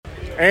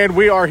And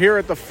we are here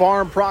at the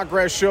Farm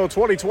Progress Show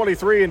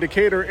 2023 in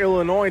Decatur,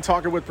 Illinois,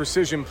 talking with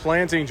Precision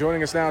Planting.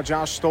 Joining us now,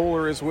 Josh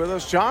Stoller is with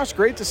us. Josh,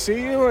 great to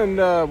see you,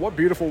 and what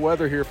beautiful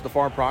weather here for the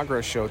Farm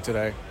Progress Show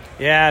today.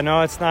 Yeah,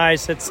 no, it's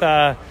nice. It was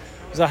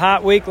a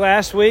hot week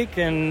last week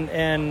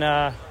and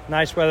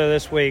nice weather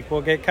this week.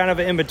 We'll get kind of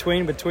an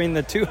in-between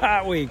the two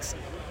hot weeks.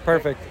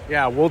 Perfect.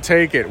 Yeah, we'll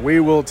take it.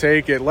 We will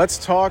take it. Let's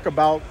talk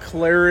about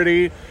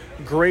Clarity.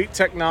 Great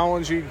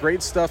technology,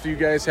 great stuff you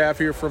guys have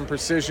here from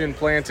Precision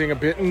Planting, a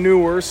bit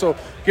newer. So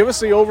give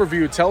us the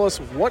overview. Tell us,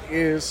 what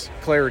is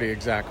Clarity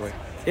exactly?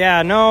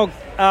 Yeah, no,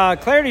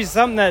 Clarity is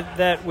something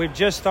that we've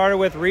just started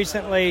with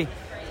recently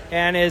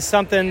and is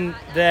something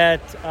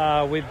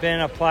that we've been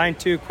applying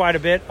to quite a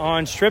bit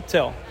on strip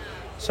till.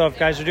 So if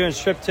guys are doing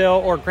strip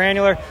till or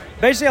granular,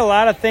 basically a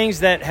lot of things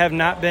that have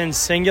not been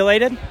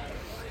singulated.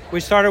 We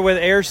started with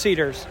air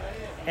seeders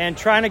and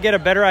trying to get a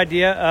better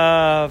idea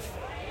of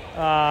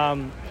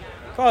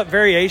call it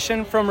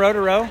variation from row to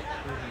row.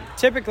 Mm-hmm.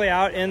 Typically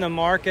out in the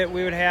market,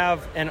 we would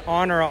have an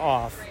on or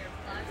off.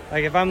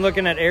 Like if I'm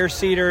looking at air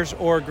seeders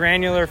or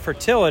granular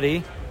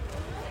fertility,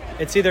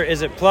 it's either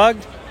is it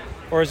plugged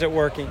or is it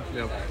working?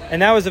 Yep.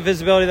 And that was the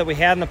visibility that we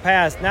had in the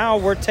past. Now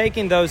we're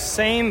taking those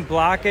same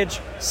blockage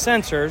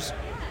sensors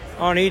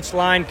on each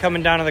line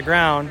coming down to the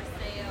ground,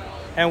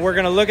 and we're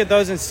going to look at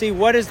those and see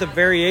what is the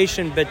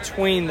variation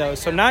between those.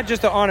 So not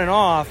just the on and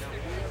off,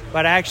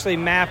 but actually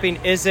mapping,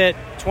 is it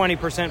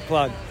 20%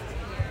 plugged?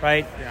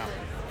 Right? Yeah.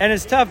 And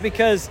it's tough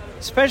because,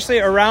 especially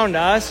around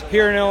us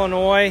here in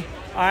Illinois,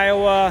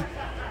 Iowa,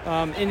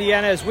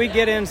 Indiana, as we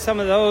get in some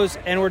of those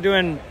and we're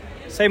doing,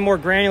 say, more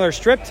granular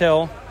strip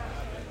till,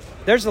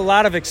 there's a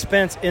lot of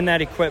expense in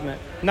that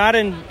equipment. Not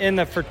in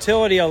the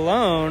fertility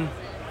alone,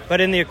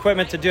 but in the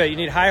equipment to do it. You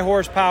need high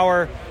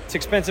horsepower, it's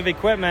expensive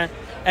equipment,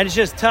 and it's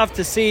just tough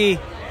to see.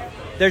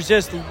 There's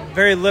just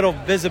very little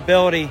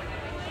visibility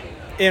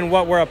in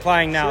what we're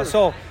applying now.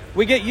 Sure. So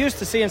we get used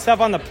to seeing stuff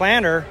on the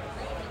planter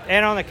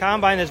and on the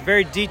combine that's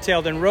very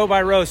detailed and row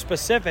by row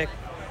specific,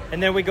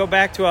 and then we go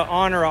back to an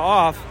on or a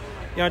off.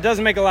 It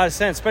doesn't make a lot of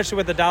sense, especially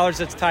with the dollars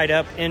that's tied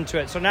up into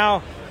it. So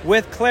now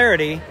with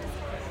Clarity,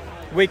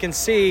 we can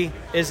see,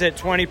 is it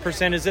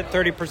 20%, is it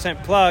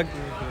 30% plug?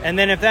 Mm-hmm. And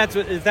then if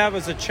that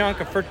was a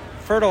chunk of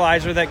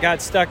fertilizer that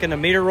got stuck in the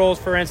meter rolls,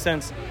 for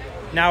instance,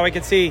 now we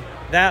can see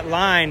that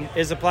line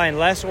is applying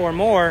less or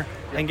more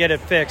and get it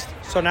fixed.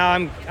 So now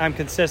I'm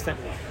consistent.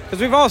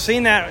 Because we've all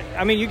seen that.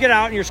 I mean, you get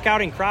out and you're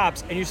scouting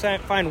crops and you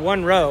find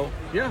one row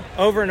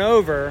over and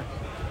over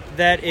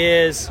that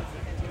is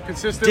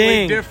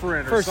consistently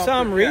different for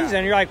some reason.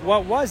 Yeah. You're like,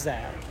 what was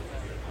that?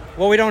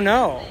 Well, we don't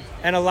know.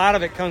 And a lot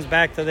of it comes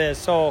back to this.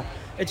 So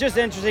it's just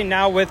interesting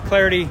now with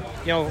Clarity,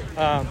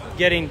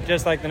 getting,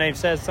 just like the name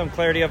says, some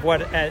clarity of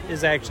what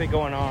is actually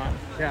going on.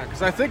 Yeah,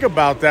 because I think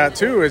about that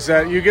too, is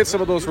that you get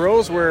some of those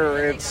rows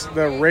where it's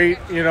the rate,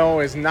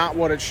 is not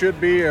what it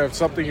should be of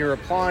something you're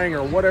applying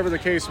or whatever the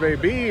case may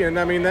be. And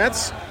I mean,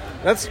 that's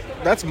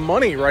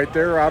money right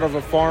there out of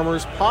a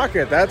farmer's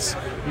pocket. That's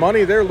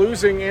money they're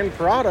losing in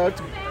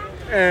product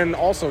and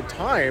also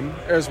time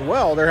as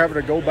well. They're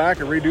having to go back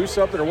and redo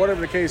something or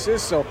whatever the case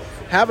is. So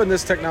having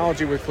this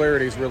technology with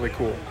Clarity is really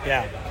cool.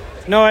 Yeah.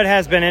 No, it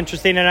has been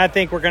interesting, and I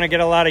think we're going to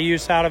get a lot of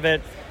use out of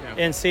it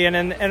in seeing.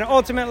 And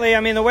ultimately, I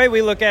mean, the way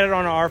we look at it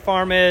on our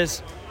farm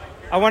is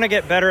I want to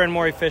get better and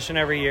more efficient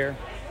every year,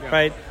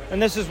 right?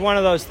 And this is one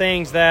of those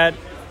things that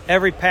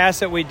every pass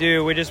that we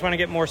do, we just want to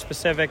get more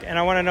specific. And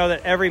I want to know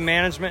that every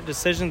management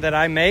decision that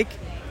I make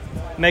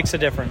makes a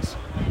difference.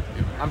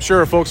 I'm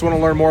sure if folks want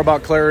to learn more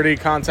about Clarity,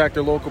 contact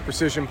their local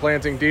Precision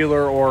Planting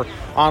dealer or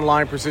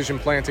online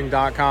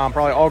precisionplanting.com.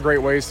 Probably all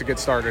great ways to get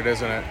started,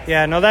 isn't it?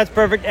 Yeah, no, that's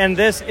perfect. And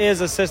this is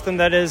a system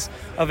that is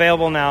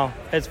available now.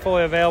 It's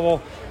fully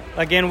available.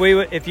 Again,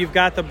 if you've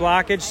got the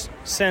blockage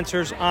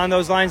sensors on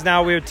those lines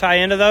now, we would tie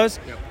into those.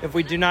 Yep. If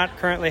we do not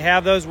currently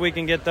have those, we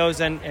can get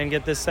those and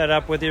get this set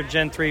up with your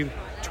Gen 3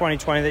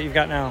 2020 that you've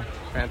got now.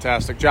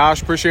 Fantastic.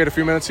 Josh, appreciate a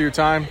few minutes of your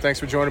time.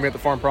 Thanks for joining me at the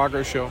Farm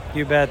Progress Show.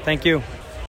 You bet. Thank you.